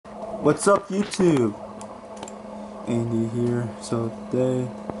What's up, YouTube? Andy here. So today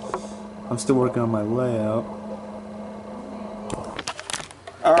I'm still working on my layout.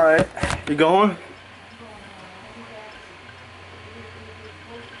 Alright, you going?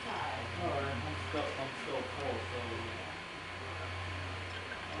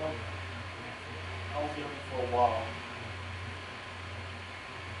 I'll be here for a while.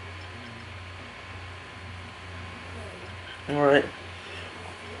 Alright.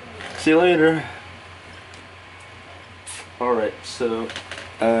 See you later. Alright, so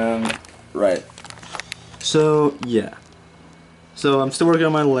right. So yeah. So I'm still working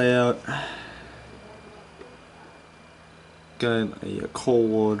on my layout. Got a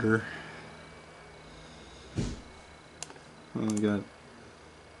cold water. I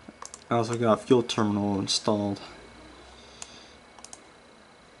also got a fuel terminal installed.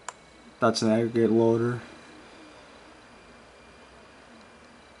 That's an aggregate loader.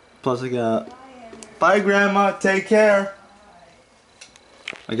 Plus I got, bye grandma, take care.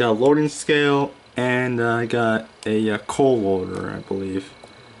 I got a loading scale and I got a coal loader, I believe.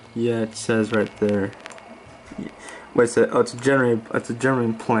 Yeah, it says right there. Wait, it's a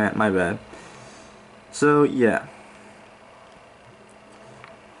generating plant, my bad. So yeah.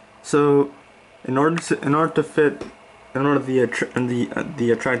 So in order the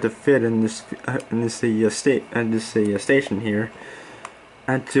track to fit in this station here,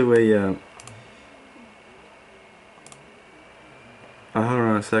 I had to hold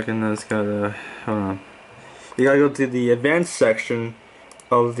on a second. That's gotta hold on. You gotta go to the advanced section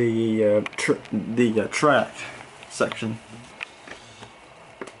of the track section.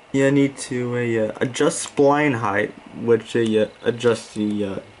 You need to adjust spline height, which adjusts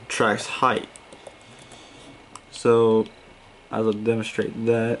the track's height. So I'll demonstrate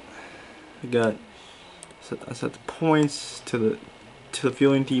that. I set the points to the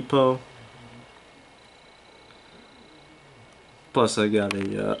fueling depot. Plus I got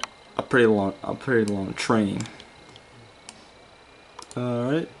a pretty long train.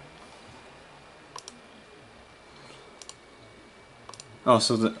 All right.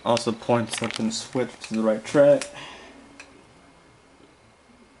 Also points that can switch to the right track.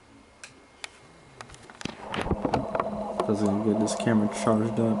 Doesn't get this camera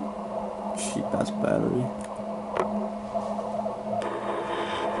charged up. Cheap ass battery.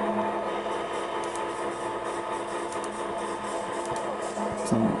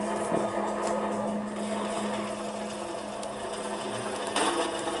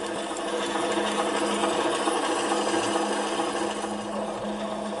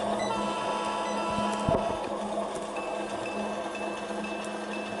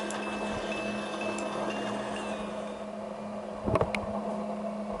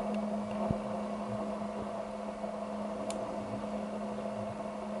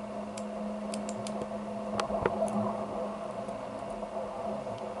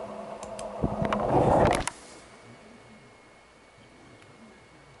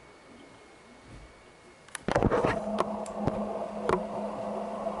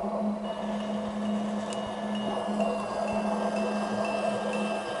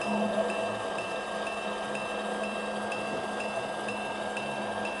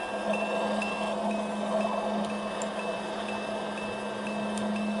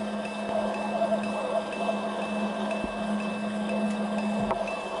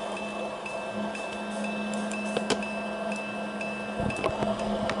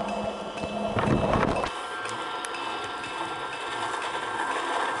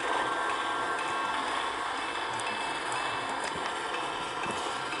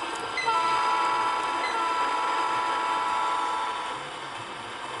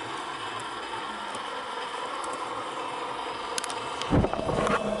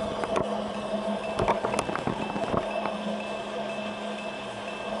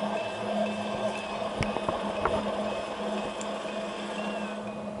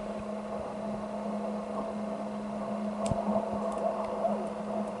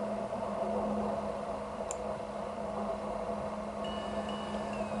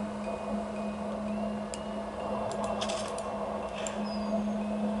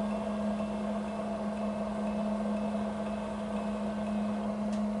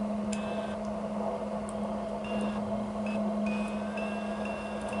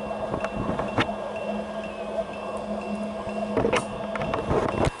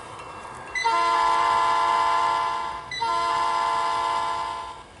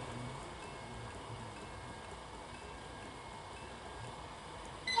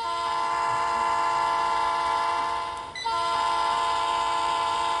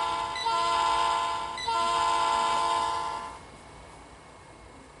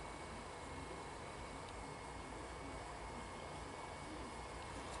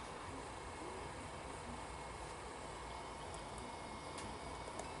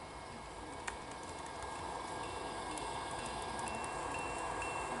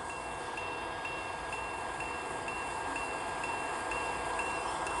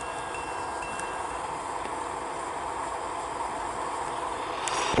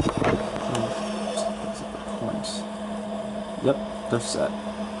 they're set.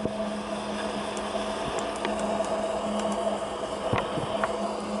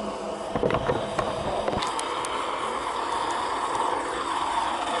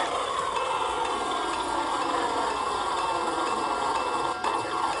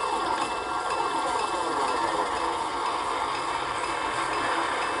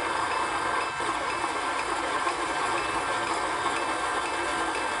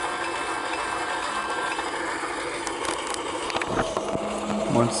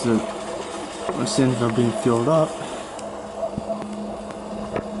 Once the engines are being filled up.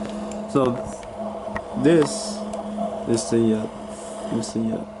 So this is the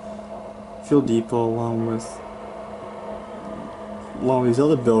fuel depot along these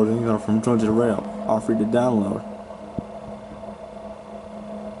other buildings are from Georgia Rail, are free to download.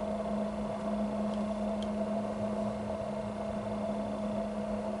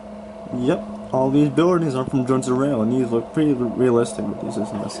 Yep, all these buildings are from Georgia Rail, and these look pretty realistic with these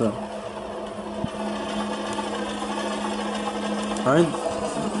systems myself. Alright,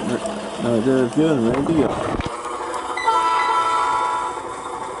 now they're good and ready to go.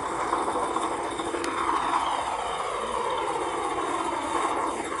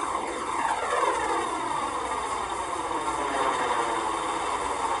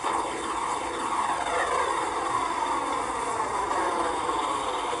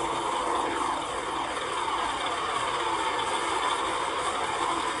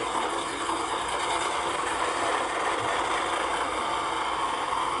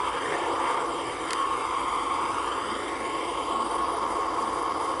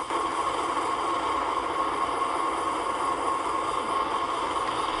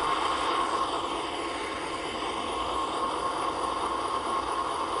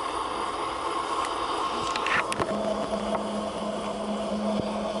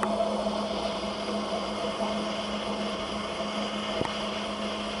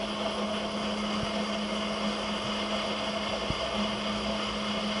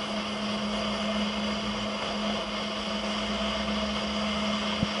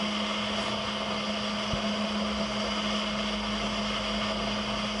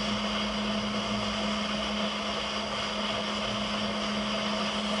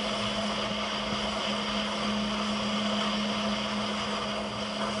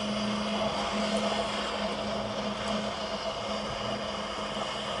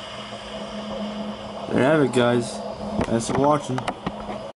 There you have it, guys. Thanks for watching.